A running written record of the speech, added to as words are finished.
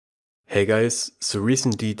Hey guys, so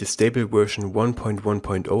recently the stable version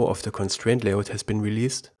 1.1.0 of the constraint layout has been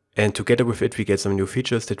released, and together with it we get some new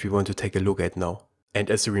features that we want to take a look at now.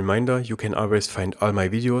 And as a reminder, you can always find all my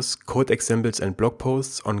videos, code examples and blog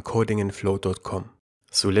posts on codingandflow.com.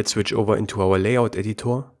 So let's switch over into our layout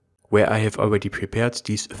editor, where I have already prepared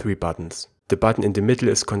these three buttons. The button in the middle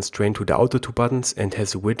is constrained to the outer two buttons and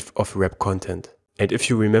has a width of wrap content. And if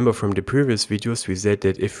you remember from the previous videos, we said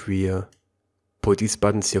that if we put these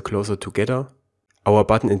buttons here closer together, our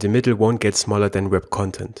button in the middle won't get smaller than wrap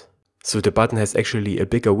content. So the button has actually a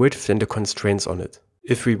bigger width than the constraints on it.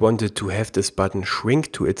 If we wanted to have this button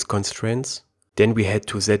shrink to its constraints, then we had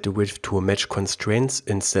to set the width to match constraints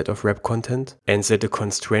instead of wrap content and set the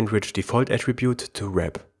constraint width default attribute to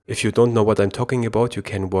wrap. If you don't know what I'm talking about, you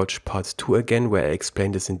can watch part 2 again where I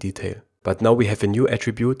explain this in detail. But now we have a new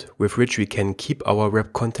attribute with which we can keep our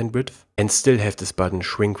wrap content width and still have this button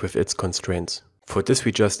shrink with its constraints. For this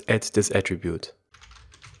we just add this attribute,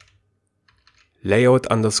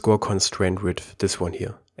 layout_constraint width, this one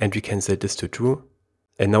here, and we can set this to true.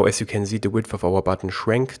 And now as you can see, the width of our button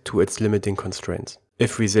shrank to its limiting constraints.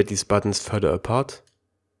 If we set these buttons further apart,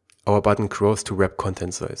 our button grows to wrap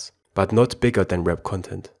content size, but not bigger than wrap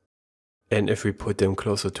content. And if we put them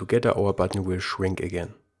closer together, our button will shrink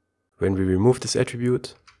again. When we remove this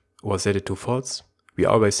attribute or set it to false, we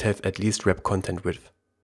always have at least wrap content width.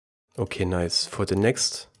 Okay, nice. For the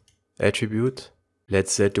next attribute,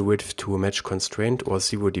 let's set the width to match constraint or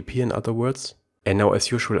 0dp in other words. And now as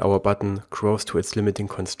usual, our button grows to its limiting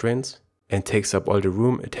constraints and takes up all the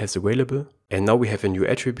room it has available. And now we have a new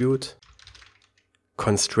attribute,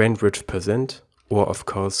 constraint width %, or of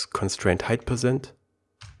course constraint height %.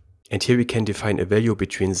 And here we can define a value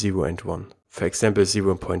between 0 and 1. For example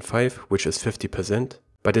 0.5, which is 50%.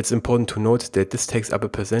 But it's important to note that this takes up a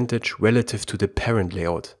percentage relative to the parent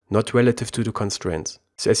layout, not relative to the constraints.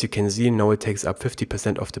 So as you can see, now it takes up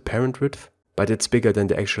 50% of the parent width, but it's bigger than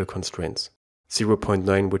the actual constraints.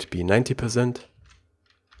 0.9 would be 90%,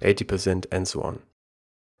 80% and so on.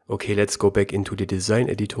 Okay, let's go back into the design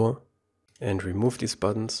editor and remove these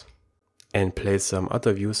buttons and place some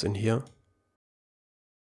other views in here.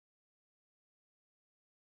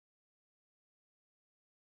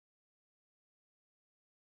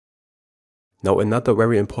 Now another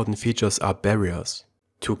very important features are barriers.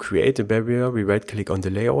 To create a barrier, we right click on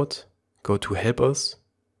the layout, go to helpers,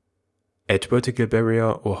 add vertical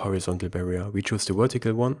barrier or horizontal barrier. We choose the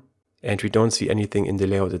vertical one and we don't see anything in the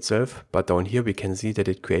layout itself, but down here we can see that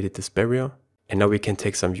it created this barrier. And now we can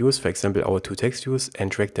take some views, for example our two text views,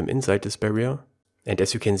 and drag them inside this barrier. And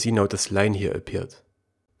as you can see now this line here appeared.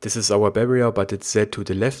 This is our barrier, but it's set to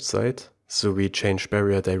the left side, so we change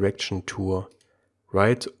barrier direction to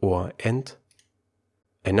right or end.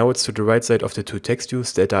 And now it's to the right side of the two text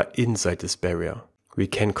views that are inside this barrier. We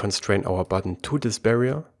can constrain our button to this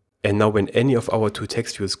barrier. And now when any of our two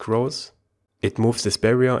text views grows, it moves this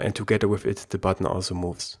barrier and together with it the button also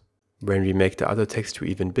moves. When we make the other text view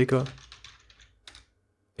even bigger,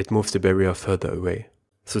 it moves the barrier further away.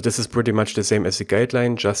 So this is pretty much the same as a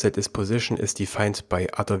guideline, just that its position is defined by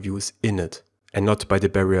other views in it and not by the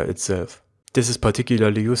barrier itself. This is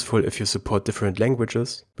particularly useful if you support different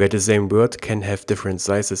languages, where the same word can have different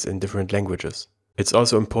sizes in different languages. It's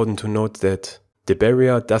also important to note that the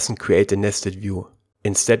barrier doesn't create a nested view.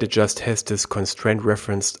 Instead, it just has this constraint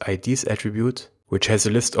referenced IDs attribute, which has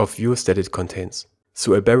a list of views that it contains.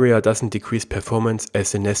 So a barrier doesn't decrease performance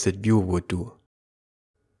as a nested view would do.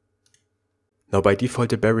 Now by default,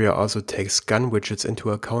 the barrier also takes GoneWidgets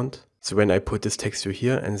into account. So when I put this text view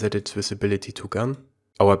here and set its visibility to Gone,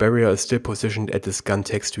 our barrier is still positioned at this Gone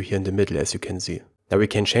text view here in the middle, as you can see. Now we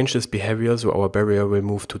can change this behavior so our barrier will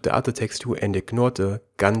move to the other text view and ignore the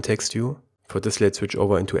Gone text view. For this, let's switch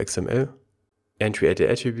over into XML and we add the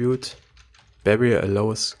attribute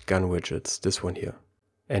barrierAllowsGoneWidgets, this one here.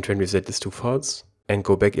 And when we set this to false and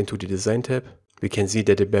go back into the design tab, we can see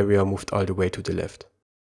that the barrier moved all the way to the left.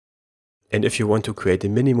 And if you want to create a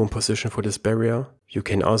minimum position for this barrier, you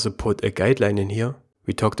can also put a guideline in here.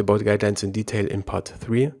 We talked about guidelines in detail in part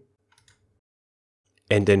 3.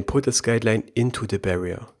 And then put this guideline into the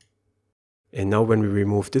barrier. And now when we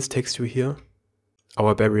remove this text view here,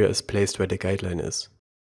 our barrier is placed where the guideline is.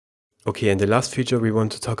 Okay, and the last feature we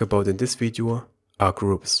want to talk about in this video are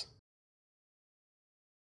groups.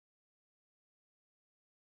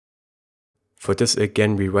 For this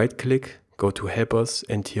again we right click, go to helpers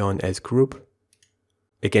and here on add group.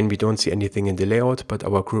 Again we don't see anything in the layout, but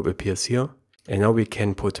our group appears here. And now we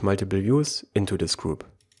can put multiple views into this group.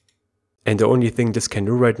 And the only thing this can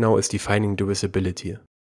do right now is defining the visibility.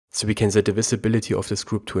 So we can set the visibility of this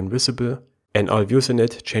group to invisible and all views in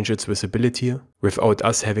it change its visibility without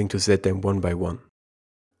us having to set them one by one.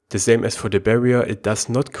 The same as for the barrier, it does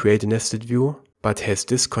not create a nested view, but has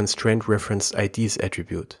this constraint referenced IDs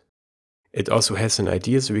attribute. It also has an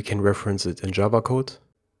ID, so we can reference it in Java code.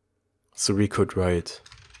 So we could write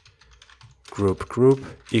group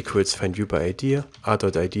equals find view by ID,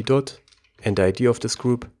 r.id dot, and the ID of this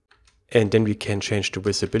group. And then we can change the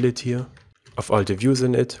visibility of all the views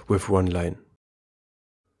in it with one line.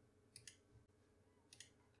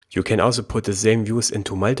 You can also put the same views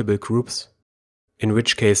into multiple groups, in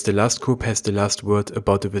which case the last group has the last word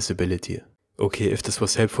about the visibility. Okay, if this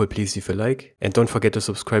was helpful, please leave a like, and don't forget to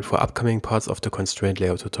subscribe for upcoming parts of the Constraint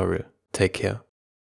Layout tutorial. Take care.